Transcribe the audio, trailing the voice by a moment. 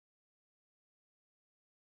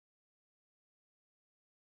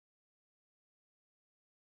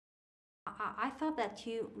I thought that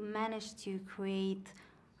you managed to create,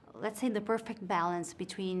 let's say, the perfect balance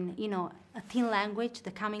between, a teen language,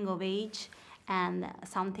 the coming of age, and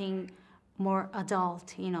something more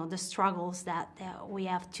adult, the struggles that we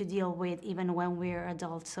have to deal with even when we're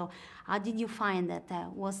adults. So how did you find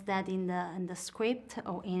that? Was that in the script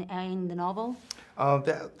or in the novel?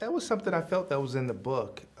 That was something I felt that was in the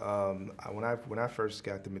book. When I first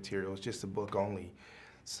got the material, it was just a book only.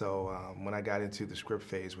 So when I got into the script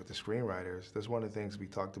phase with the screenwriters, that's one of the things we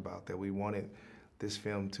talked about, that we wanted this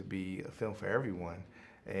film to be a film for everyone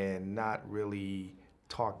and not really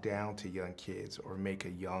talk down to young kids or make a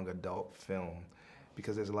young adult film,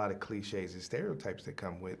 because there's a lot of cliches and stereotypes that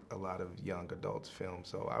come with a lot of young adults films.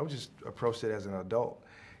 So I would just approach it as an adult,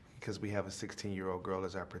 because we have a 16-year-old girl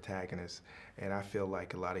as our protagonist, and I feel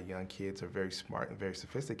like a lot of young kids are very smart and very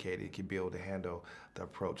sophisticated, can be able to handle the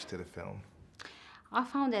approach to the film. I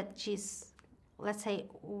found that she's, let's say,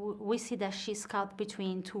 we see that she's caught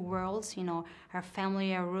between two worlds, her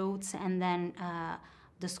family, her roots, and then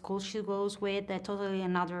the school she goes with, totally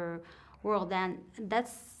another world. And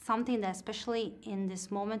that's something that, especially in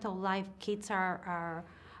this moment of life, kids are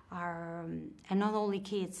and not only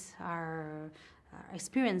kids are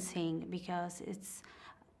experiencing, because it's,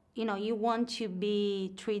 you want to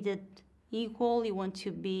be treated equal, you want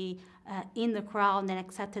to be in the crowd and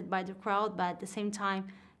accepted by the crowd, but at the same time,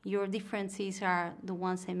 your differences are the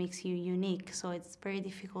ones that makes you unique. So it's very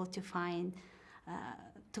difficult to find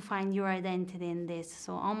your identity in this.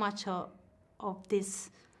 So how much of this,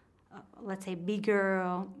 let's say,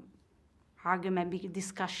 bigger argument, bigger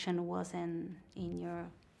discussion was in your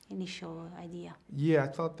initial idea? Yeah, I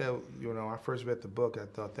thought that, I first read the book, I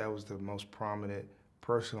thought that was the most prominent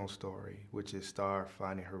personal story, which is Star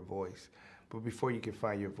finding her voice. But before you can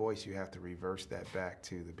find your voice, you have to reverse that back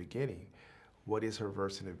to the beginning. What is her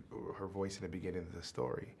voice in the beginning of the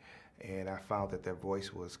story? And I found that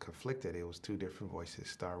voice was conflicted. It was two different voices,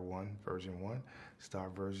 Star 1, version 1, Star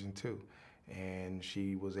version 2. And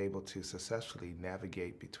she was able to successfully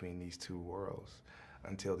navigate between these two worlds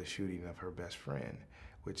until the shooting of her best friend,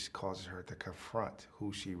 which causes her to confront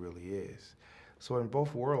who she really is. So in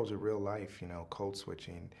both worlds of real life, code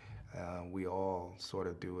switching, we all sort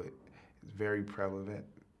of do it. It's very prevalent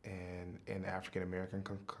in African American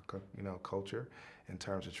culture, in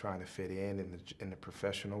terms of trying to fit in the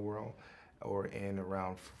professional world or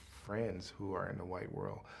around friends who are in the white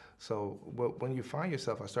world. So when you find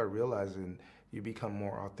yourself, I started realizing you become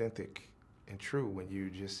more authentic and true when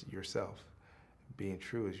you just yourself, being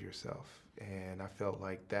true as yourself. And I felt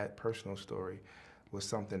like that personal story was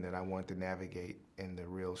something that I wanted to navigate in the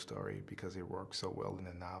real story, because it worked so well in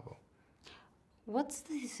the novel. What's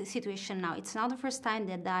the situation now? It's not the first time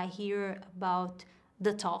that I hear about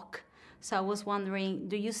the talk. So I was wondering,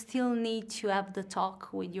 do you still need to have the talk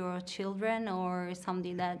with your children, or is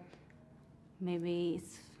something that maybe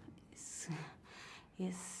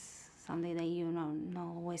is something that you don't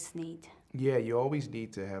always need? Yeah, you always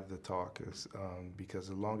need to have the talk, because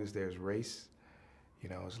as long as there's race,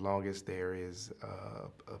 as long as there is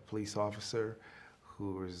a police officer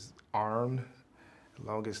who is armed, as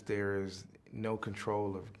long as there is no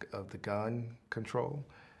control of the gun control,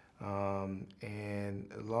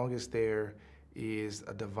 and as long as there is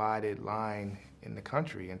a divided line in the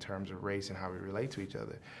country in terms of race and how we relate to each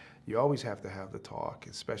other, you always have to have the talk,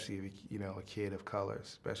 especially if, a kid of color,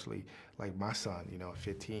 especially like my son, at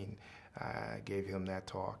 15. I gave him that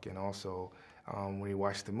talk, and also when he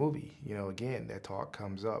watched the movie, again, that talk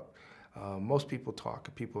comes up. Most people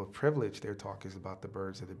of privilege, their talk is about the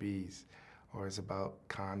birds and the bees, or it's about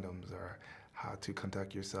condoms, or how to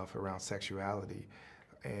conduct yourself around sexuality.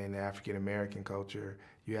 In African American culture,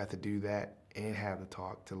 you have to do that and have the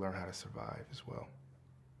talk to learn how to survive as well.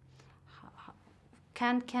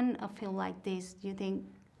 Can a film like this, do you think,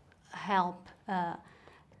 help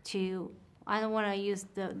to, I don't want to use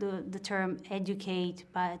the term educate,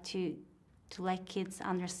 but to let kids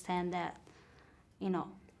understand that,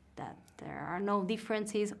 that there are no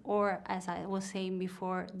differences, or, as I was saying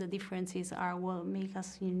before, the differences are what make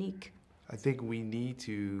us unique? I think we need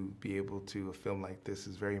to be able to, a film like this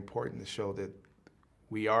is very important to show that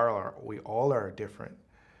we all are different.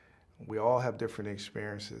 We all have different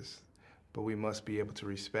experiences, but we must be able to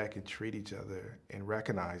respect and treat each other and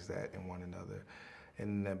recognize that in one another.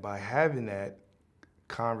 And that by having that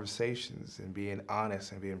conversations and being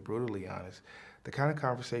honest and being brutally honest, the kind of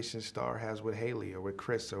conversation Star has with Haley or with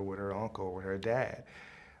Chris or with her uncle or with her dad,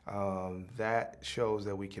 that shows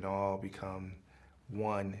that we can all become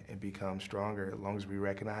one and become stronger as long as we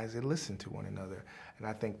recognize and listen to one another. And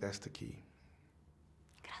I think that's the key.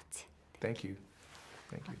 Grazie. Thank you.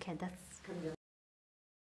 Thank you. Okay, that's